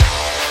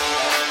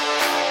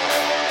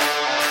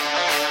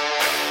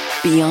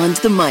Beyond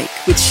the Mic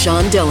with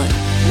Sean Dillon.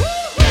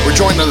 We're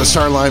joined on the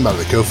star line by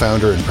the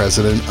co-founder and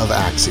president of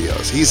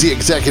Axios. He's the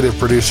executive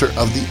producer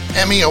of the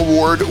Emmy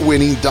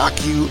Award-winning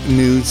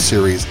docu-news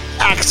series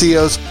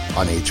Axios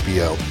on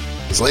HBO.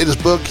 His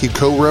latest book he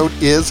co-wrote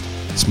is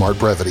Smart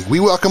Brevity. We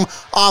welcome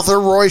author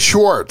Roy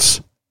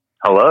Schwartz.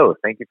 Hello.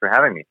 Thank you for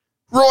having me.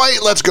 Roy,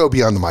 let's go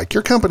beyond the mic.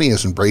 Your company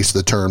has embraced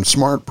the term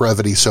smart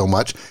brevity so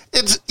much,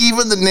 it's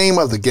even the name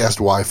of the guest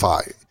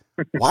Wi-Fi.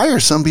 Why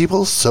are some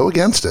people so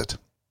against it?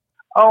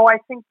 Oh, I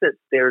think that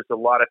there's a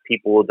lot of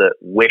people that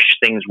wish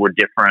things were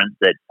different,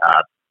 that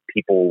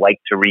people like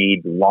to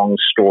read long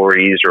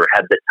stories or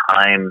have the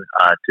time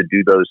to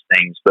do those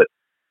things. But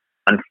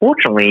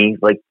unfortunately,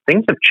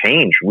 things have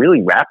changed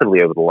really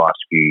rapidly over the last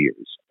few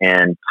years,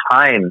 and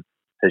time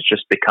has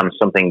just become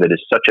something that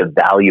is such a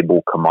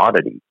valuable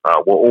commodity.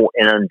 We're all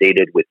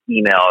inundated with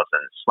emails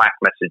and Slack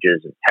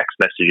messages and text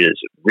messages,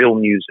 real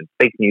news and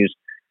fake news,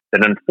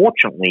 that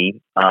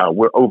unfortunately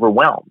we're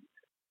overwhelmed.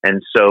 And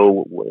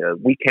so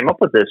we came up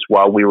with this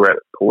while we were at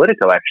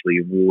Politico, actually.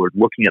 We were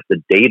looking at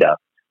the data,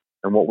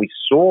 and what we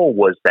saw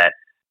was that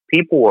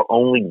people were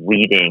only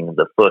reading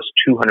the first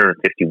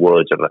 250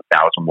 words of a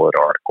 1,000-word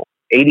article.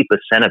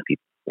 80% of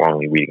people were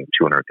only reading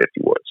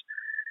 250 words.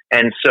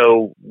 And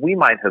so we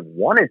might have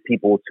wanted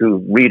people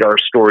to read our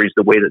stories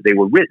the way that they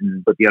were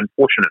written, but the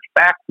unfortunate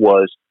fact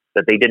was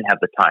that they didn't have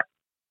the time.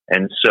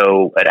 And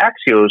so at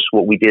Axios,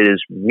 what we did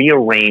is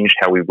rearranged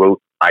how we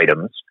wrote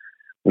items.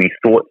 We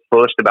thought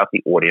first about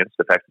the audience,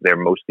 the fact that they're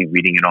mostly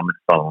reading it on the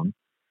phone,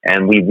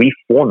 and we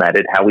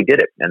reformatted how we did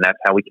it. And that's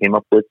how we came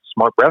up with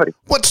Smart Brevity.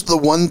 What's the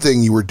one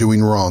thing you were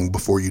doing wrong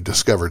before you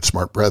discovered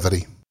Smart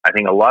Brevity? I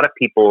think a lot of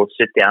people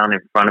sit down in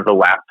front of a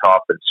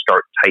laptop and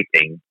start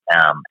typing,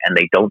 and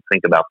they don't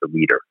think about the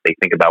reader. They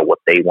think about what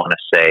they want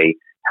to say,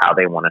 how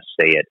they want to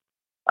say it.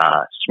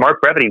 Smart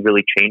Brevity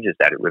really changes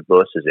that. It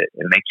reverses it.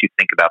 It makes you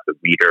think about the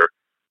reader,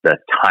 the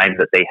time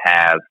that they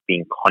have,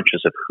 being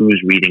conscious of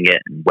who's reading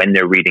it and when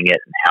they're reading it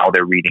and how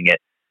they're reading it,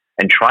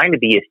 and trying to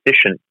be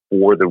efficient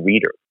for the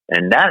reader.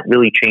 And that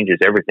really changes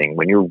everything.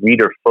 When you're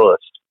reader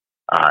first,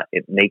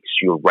 it makes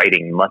your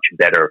writing much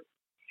better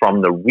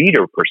from the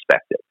reader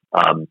perspective.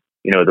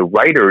 The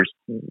writers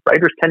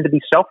tend to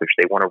be selfish.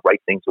 They want to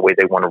write things the way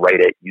they want to write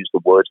it, use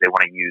the words they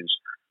want to use.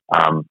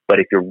 But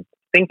if you're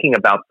thinking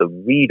about the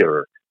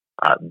reader,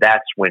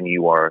 that's when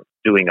you are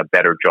doing a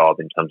better job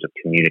in terms of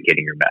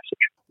communicating your message.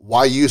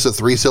 Why use a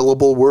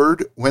 3-syllable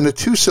word when a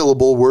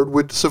 2-syllable word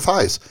would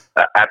suffice?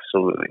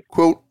 Absolutely.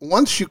 Quote,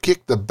 once you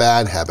kick the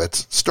bad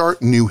habits,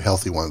 start new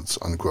healthy ones,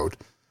 unquote.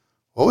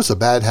 What was a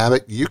bad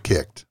habit you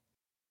kicked?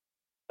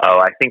 Oh,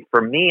 I think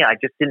for me, I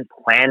just didn't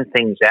plan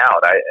things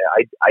out.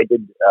 I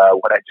did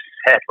what I just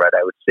said, right?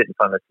 I would sit in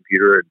front of the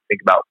computer and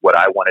think about what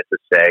I wanted to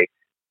say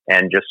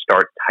and just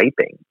start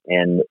typing.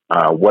 And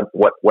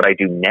what I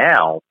do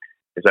now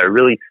is I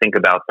really think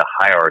about the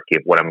hierarchy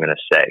of what I'm going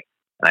to say.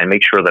 And I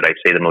make sure that I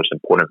say the most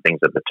important things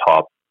at the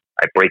top.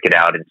 I break it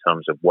out in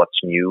terms of what's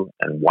new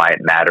and why it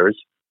matters.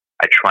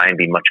 I try and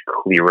be much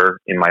clearer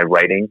in my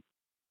writing.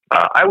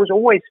 I was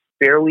always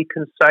fairly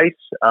concise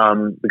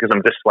because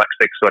I'm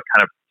dyslexic, so I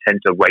kind of tend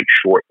to write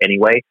short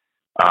anyway.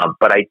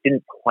 But I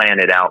didn't plan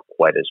it out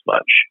quite as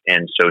much.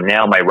 And so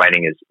now my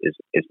writing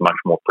is much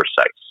more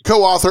precise.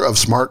 Co-author of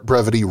Smart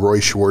Brevity, Roy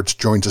Schwartz,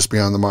 joins us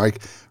beyond the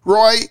mic.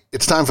 Roy,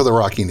 it's time for the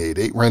Rocky Nate.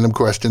 8 random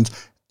questions.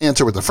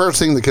 Answer with the first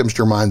thing that comes to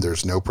your mind.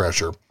 There's no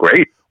pressure.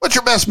 Great. What's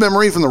your best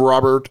memory from the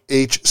Robert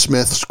H.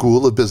 Smith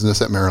School of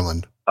Business at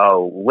Maryland?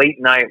 Oh, late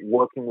night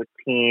working with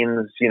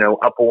teams,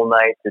 up all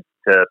night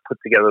to put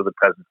together the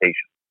presentation.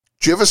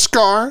 Do you have a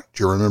scar?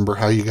 Do you remember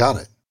how you got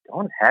it?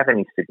 Don't have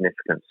any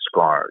significant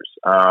scars.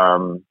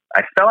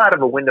 I fell out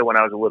of a window when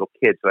I was a little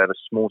kid, so I have a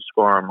small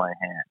scar on my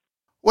hand.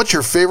 What's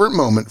your favorite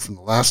moment from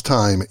the last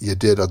time you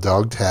did a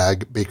dog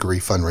tag bakery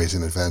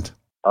fundraising event?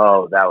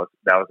 Oh, that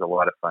was a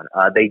lot of fun.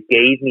 They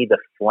gave me the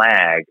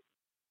flag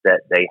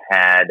that they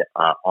had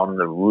on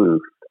the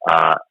roof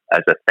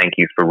as a thank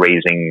you for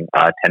raising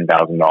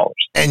 $10,000.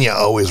 And you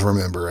always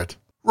remember it.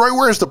 Roy,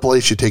 where's the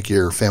place you take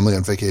your family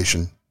on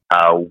vacation?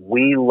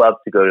 We love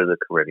to go to the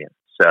Caribbean.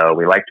 So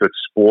we like to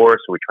explore,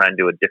 so we try and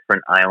do a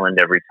different island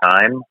every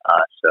time.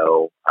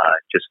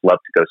 Just love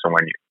to go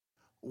somewhere new.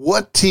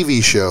 What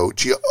TV show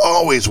do you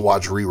always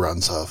watch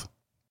reruns of?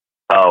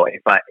 Oh,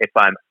 if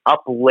I'm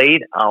up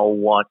late, I'll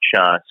watch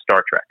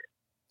Star Trek.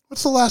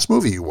 What's the last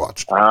movie you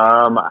watched?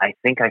 I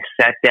think I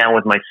sat down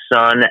with my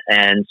son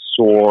and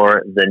saw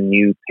the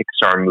new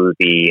Pixar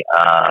movie.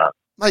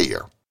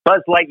 Lightyear.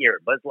 Buzz Lightyear.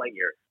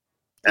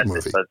 That's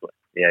movie. it, Buzz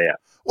Lightyear. Yeah.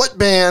 What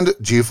band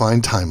do you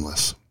find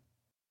timeless?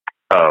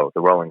 Oh,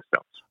 the Rolling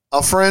Stones.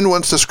 A friend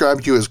once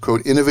described you as,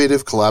 quote,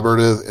 innovative,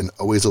 collaborative, and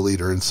always a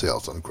leader in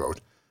sales, unquote.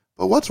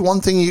 But what's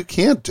one thing you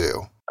can't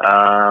do?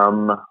 I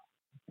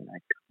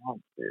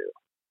can't do.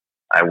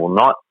 I will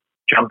not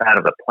jump out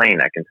of a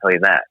plane, I can tell you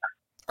that.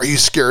 Are you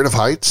scared of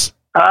heights?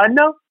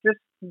 No,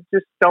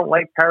 just don't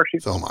like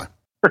parachutes. So am I.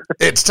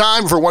 It's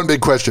time for one big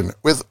question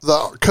with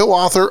the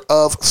co-author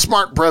of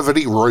Smart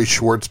Brevity, Roy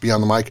Schwartz,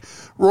 beyond the mic.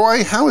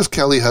 Roy, how has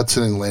Kelly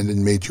Hudson and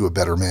Landon made you a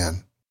better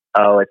man?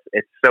 Oh,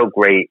 it's so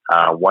great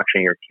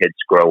watching your kids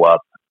grow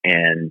up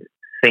and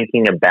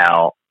thinking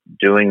about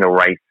doing the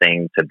right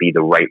thing to be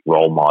the right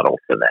role model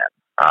for them.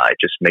 It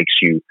just makes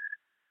you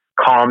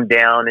calm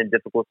down in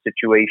difficult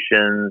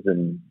situations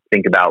and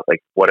think about, like,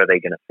 what are they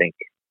going to think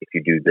if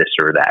you do this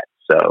or that?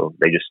 So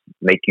they just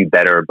make you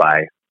better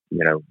by,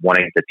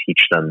 wanting to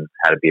teach them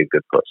how to be a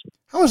good person.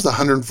 How has the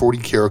 140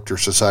 Character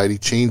Society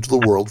changed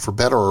the world for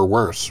better or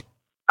worse?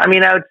 I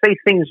mean, I would say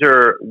things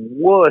are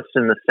worse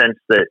in the sense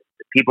that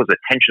people's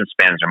attention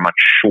spans are much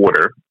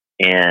shorter,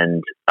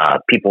 and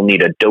people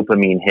need a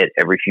dopamine hit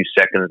every few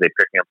seconds. They're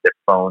picking up their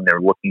phone,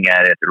 they're looking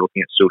at it, they're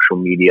looking at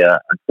social media.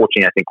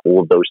 Unfortunately, I think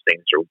all of those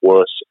things are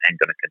worse and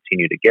going to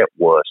continue to get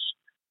worse.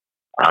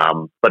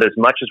 But as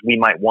much as we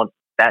might want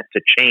that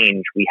to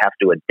change, we have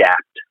to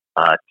adapt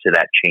to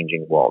that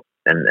changing world.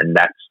 And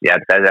that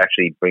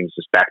actually brings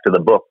us back to the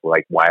book,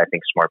 like why I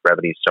think smart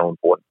brevity is so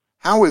important.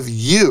 How have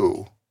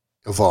you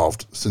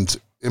evolved since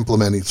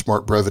implementing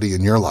smart brevity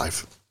in your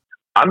life?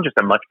 I'm just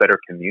a much better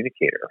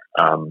communicator.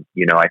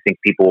 I think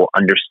people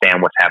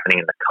understand what's happening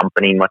in the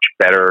company much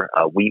better.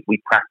 We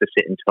practice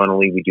it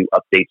internally. We do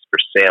updates for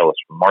sales,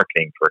 for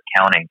marketing, for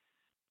accounting.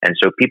 And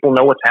so people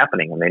know what's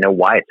happening and they know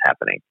why it's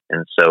happening.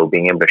 And so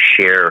being able to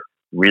share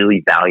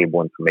really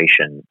valuable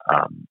information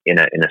in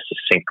a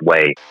succinct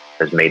way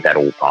has made that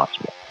all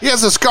possible. He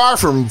has a scar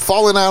from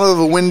falling out of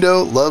a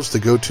window, loves to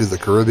go to the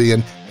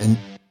Caribbean, and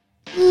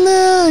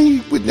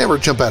he would never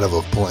jump out of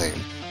a plane.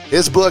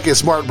 His book is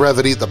Smart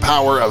Brevity, The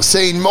Power of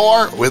Saying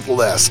More with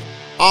Less.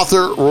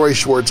 Author Roy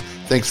Schwartz,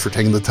 thanks for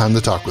taking the time to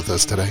talk with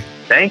us today.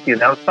 Thank you.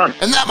 That was fun.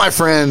 And that, my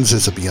friends,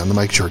 is a Beyond the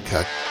Mic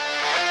shortcut.